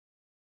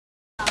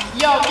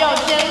Yo,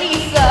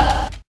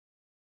 Jenlisa.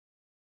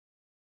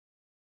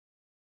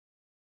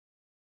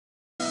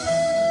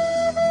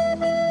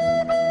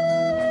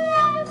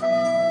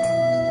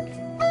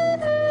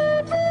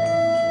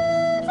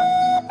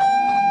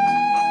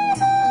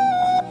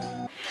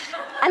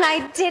 And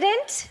I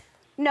didn't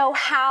know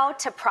how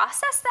to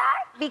process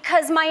that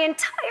because my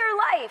entire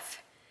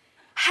life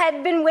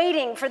had been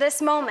waiting for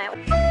this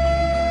moment.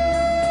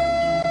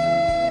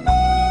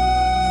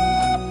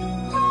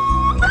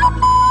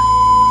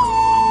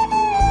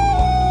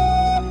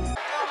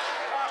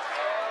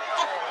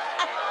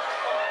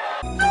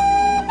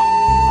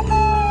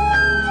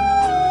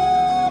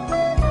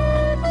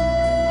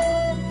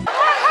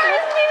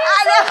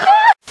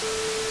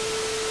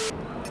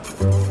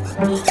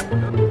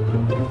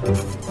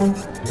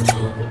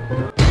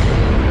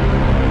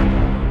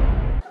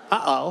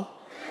 Uh-oh.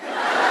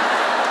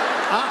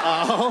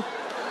 Uh-oh.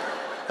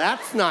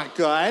 That's not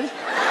good.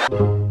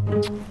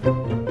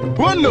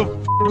 What the f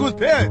was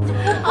that?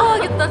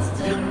 하겠다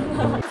진짜.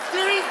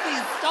 Seriously,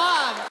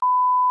 stop.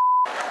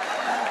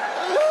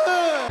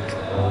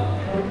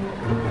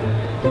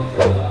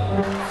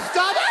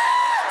 Stop it!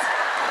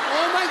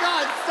 Oh my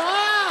God,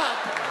 stop!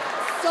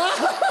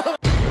 Stop!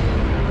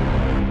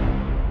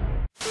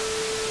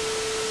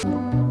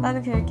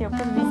 나는 그냥 이렇게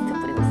옆에서 미스트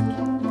뿌리고 있을게.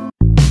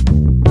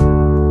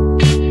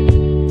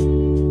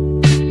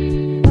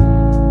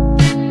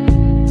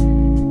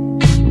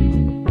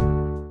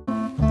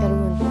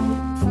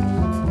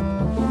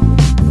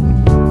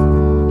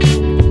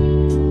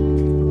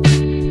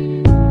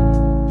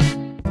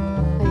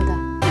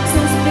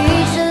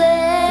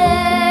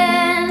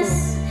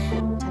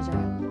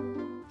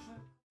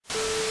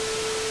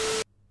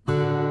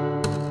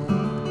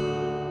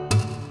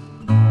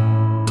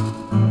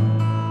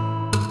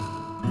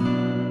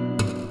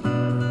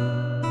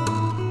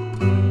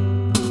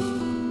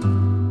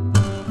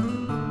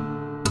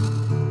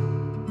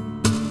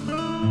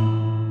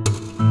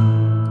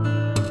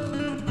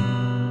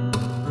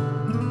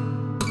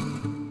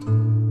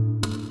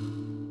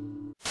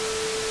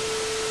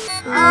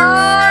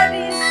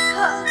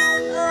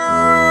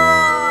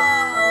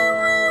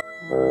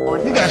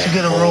 You guys should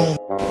get a room.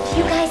 Do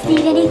you guys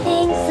need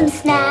anything? Some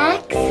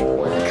snacks?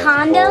 A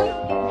condom?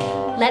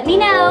 Let me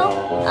know.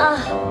 Oh,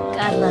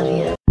 God love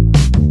you.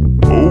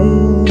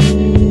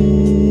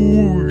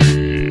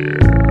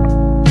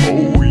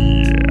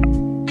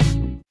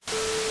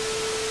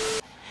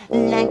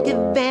 Like a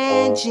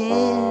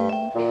virgin,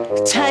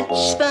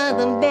 touched for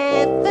the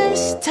very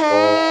first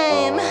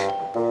time.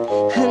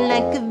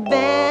 Like a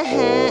virgin.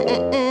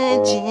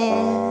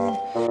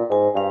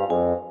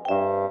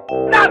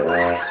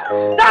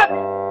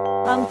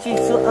 I'm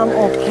Jisoo, I'm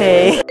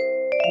okay.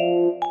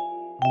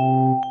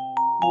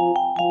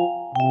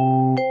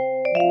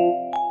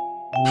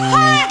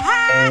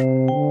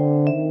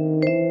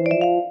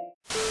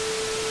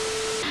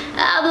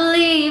 I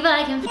believe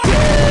I can.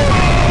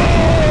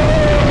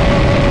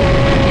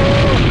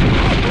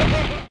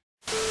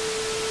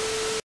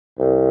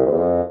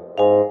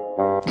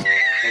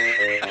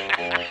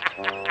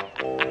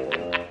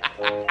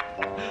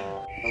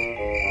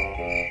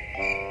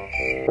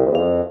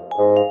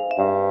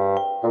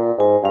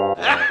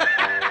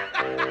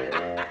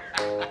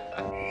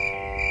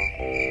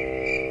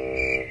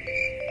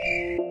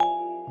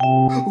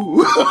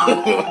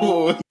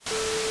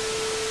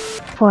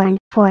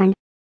 Porn.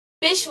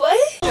 Bitch, what?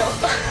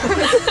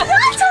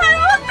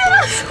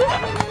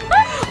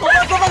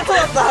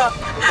 도망쳤다.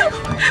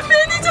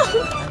 매니저.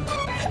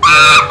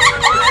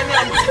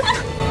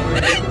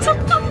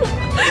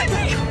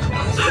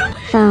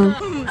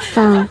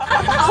 Phone.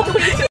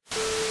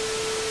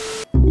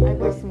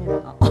 알고 있습니다.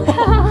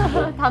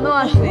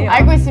 단호하시네요.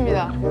 알고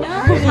있습니다.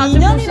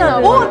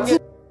 2년이나.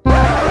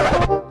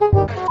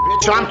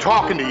 Bitch, I'm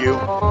talking to you.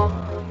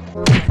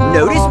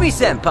 Notice me,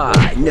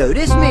 senpai.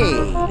 Notice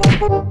me.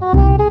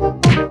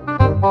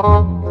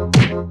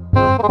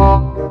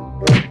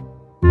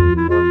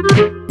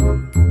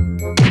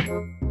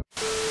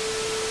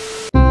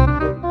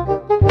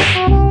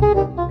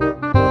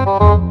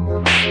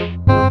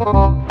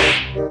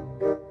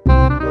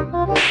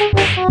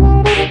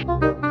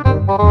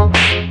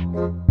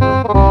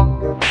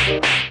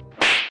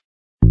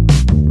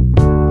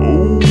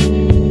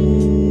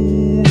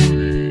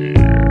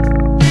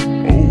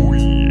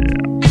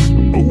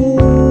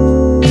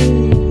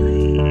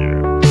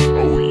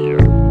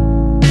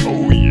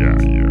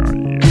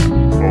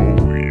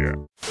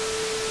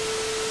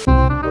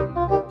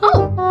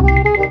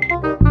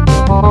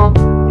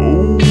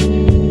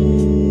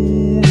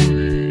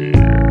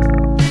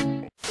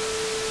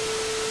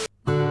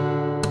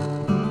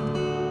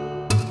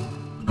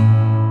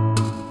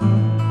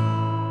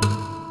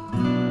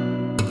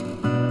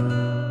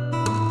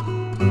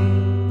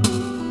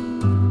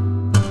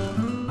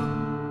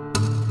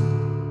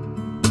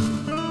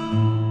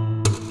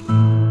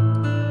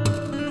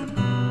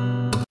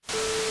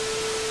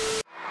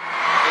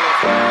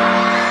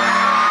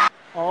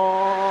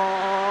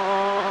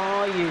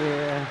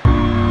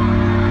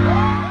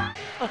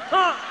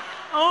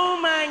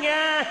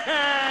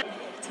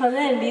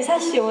 저는 리사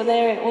씨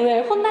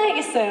오늘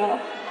혼나야겠어요.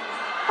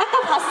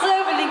 아까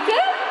봤어요, 블링크?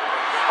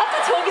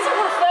 아까 저기서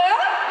봤어요?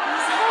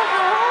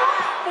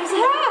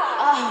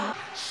 리사야!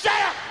 Shut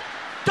up!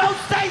 Don't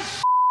say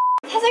shit!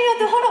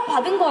 사장님한테 허락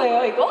받은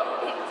거예요, 이거?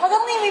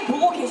 사장님이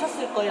보고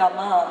계셨을 거예요,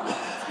 아마.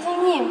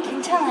 사장님,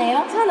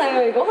 괜찮아요?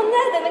 괜찮아요. 이거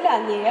혼나야 되는 거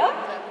아니에요?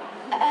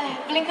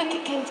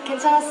 블링크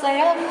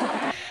괜찮았어요?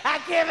 I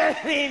can't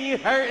believe you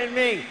hurting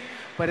me.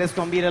 But it's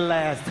gonna be the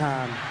last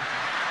time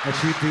that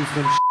you do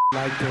some shit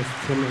like this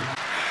to me.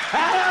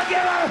 I don't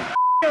give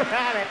a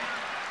about it.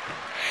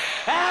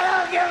 I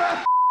don't give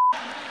a.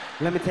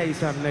 Let me tell you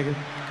something, nigga.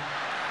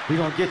 We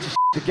gonna get your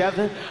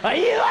together, or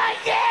you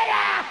ain't get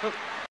out.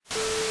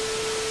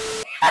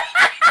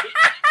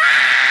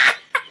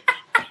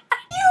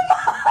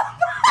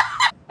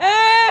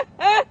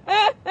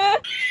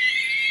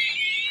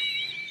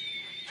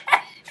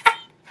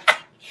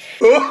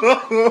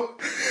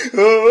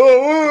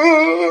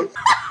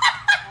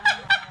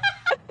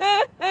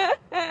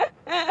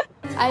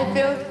 I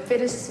feel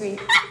bittersweet.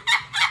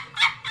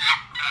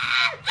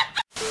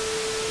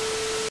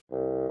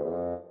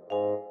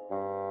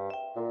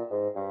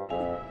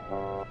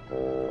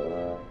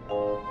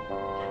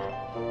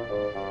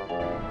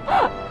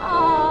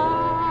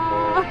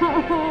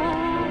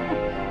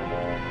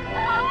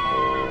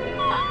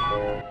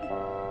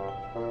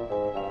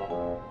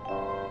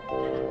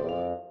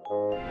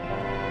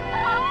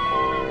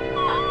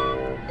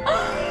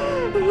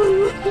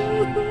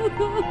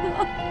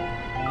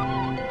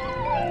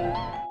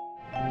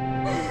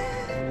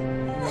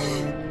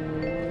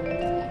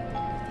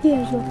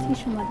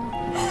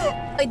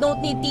 I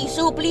don't need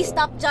tissue. Please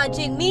stop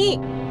judging me.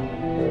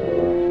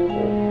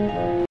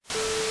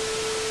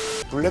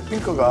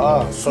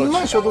 블랙핑크가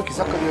숨만 쉬어도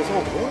기사거리에서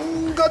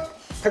온갖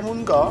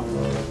행운과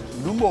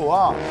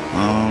루머와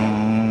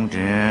Oh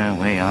dear,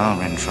 we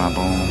are in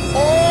trouble.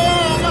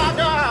 Oh my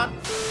God!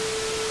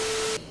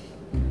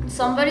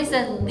 Somebody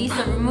said,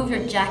 Lisa, remove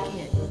your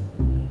jacket.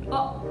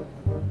 Oh.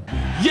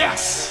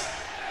 Yes!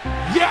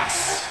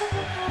 Yes!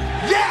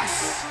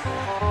 Yes!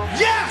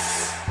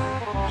 Yes!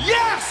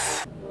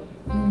 Yes!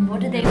 What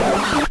did they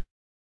want?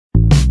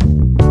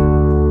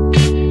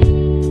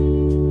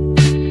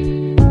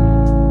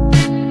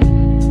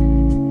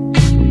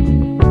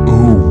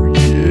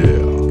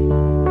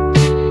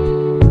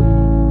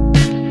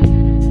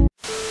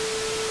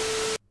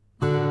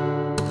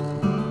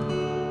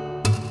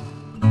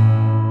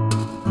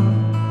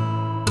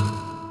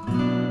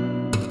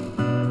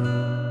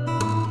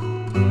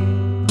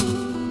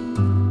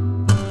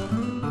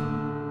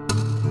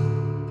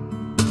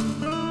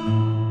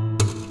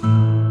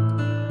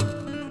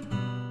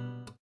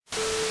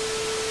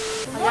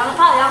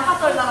 양파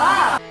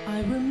썰다가.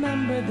 I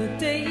remember the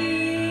days.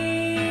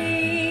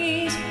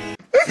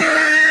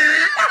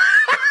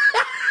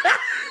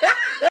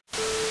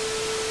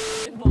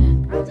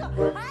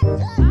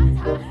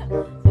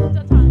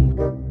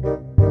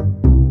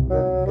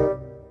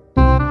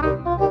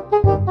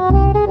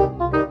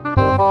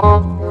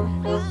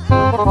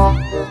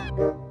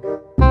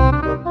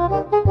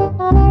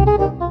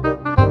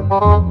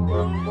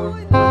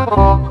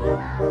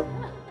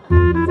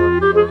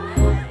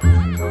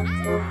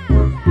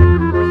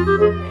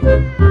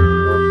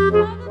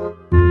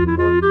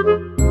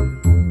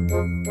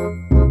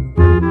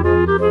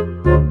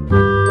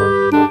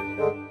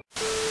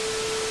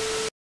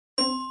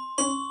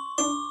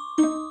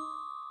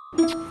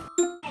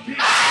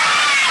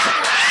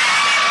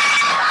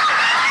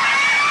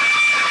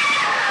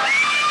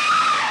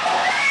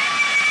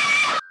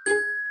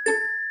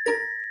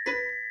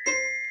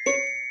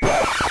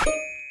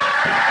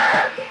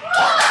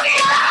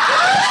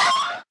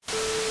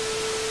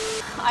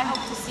 I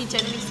hope to see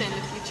Jenlisa in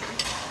the future.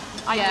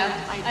 I do.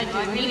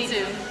 I really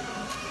do.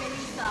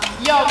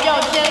 Yo,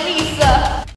 Jenlisa!